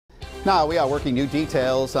Now we are working new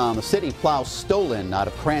details on the city plow stolen out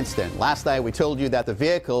of Cranston. Last night we told you that the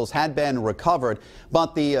vehicles had been recovered,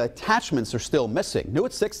 but the attachments are still missing. New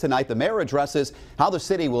at 6 tonight, the mayor addresses how the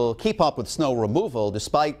city will keep up with snow removal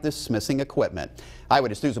despite this missing equipment.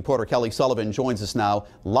 Eyewitness News reporter Kelly Sullivan joins us now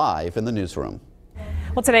live in the newsroom.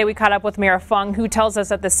 Well, today we caught up with Mayor Fung, who tells us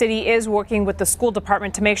that the city is working with the school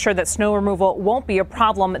department to make sure that snow removal won't be a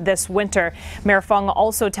problem this winter. Mayor Fung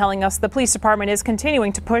also telling us the police department is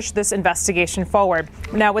continuing to push this investigation forward.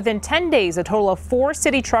 Now, within 10 days, a total of 4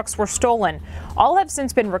 city trucks were stolen. All have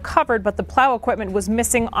since been recovered, but the plow equipment was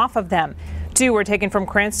missing off of them. 2 were taken from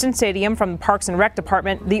Cranston Stadium from the Parks and Rec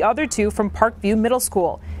Department, the other 2 from Parkview Middle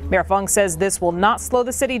School. Mayor Fung says this will not slow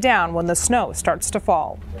the city down when the snow starts to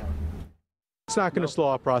fall. It's not going to slow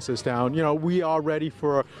our process down. You know, we are ready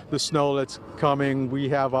for the snow that's coming. We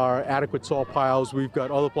have our adequate salt piles. We've got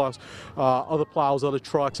other plows, other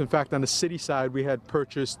trucks. In fact, on the city side, we had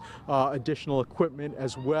purchased additional equipment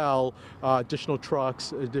as well, additional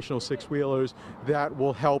trucks, additional 6-wheelers that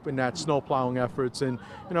will help in that snow plowing efforts. And,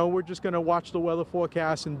 you know, we're just going to watch the weather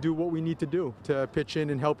forecast and do what we need to do to pitch in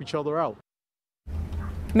and help each other out.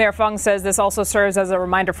 Mayor Fung says this also serves as a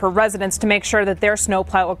reminder for residents to make sure that their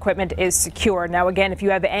snowplow equipment is secure. Now, again, if you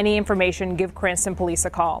have any information, give Cranston Police a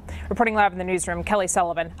call. Reporting live in the newsroom, Kelly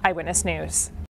Sullivan, Eyewitness News.